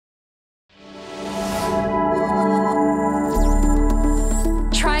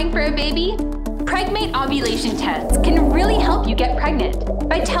ovulation tests can really help you get pregnant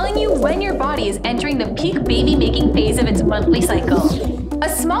by telling you when your body is entering the peak baby-making phase of its monthly cycle. A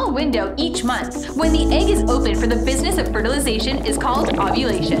small window each month when the egg is open for the business of fertilization is called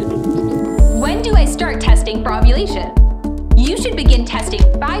ovulation. When do I start testing for ovulation? You should begin testing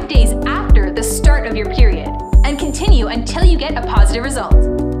 5 days after the start of your period and continue until you get a positive result.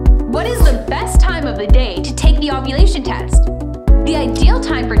 What is the best time of the day to take the ovulation test? The ideal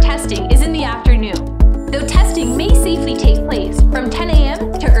time for testing is in the afternoon, though testing may safely take place from 10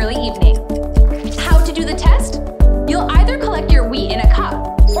 a.m. to early evening. How to do the test? You'll either collect your wee in a cup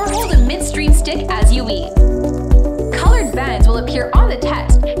or hold a midstream stick as you wee. Colored bands will appear on the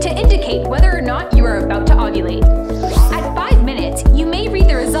test to indicate whether or not you are about to ovulate. At 5 minutes, you may read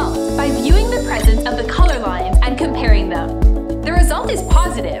the results by viewing the presence of the color lines and comparing them. The result is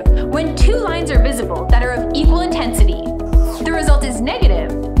positive when 2 lines are visible that are of equal intensity. The result is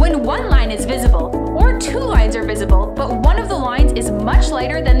negative when 1 line is visible or 2 lines are visible, but one of the lines is much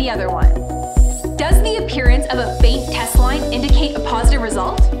lighter than the other one. Does the appearance of a faint test line indicate a positive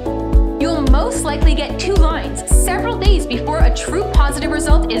result? You'll most likely get 2 lines several days before a true positive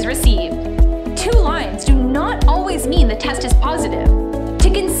result is received. 2 lines do not always mean the test is positive. To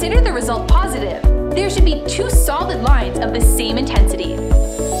consider the result positive, there should be 2 solid lines of the same intensity.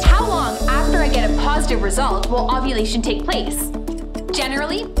 How long after I get a positive result will ovulation take place?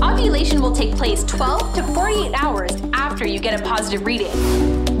 Generally, ovulation will take place 12 to 48 hours after you get a positive reading.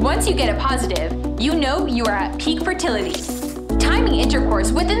 Once you get a positive, you know you are at peak fertility. Timing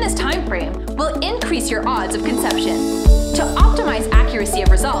intercourse within this time frame will increase your odds of conception. To optimize accuracy of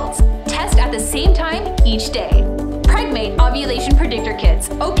results, test at the same time each day. PREGMATE Ovulation Predictor Kits,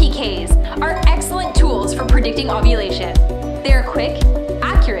 OPKs, are excellent tools for predicting ovulation. They are quick,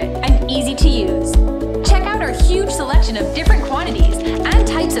 accurate, and easy to use. Check out our huge selection of different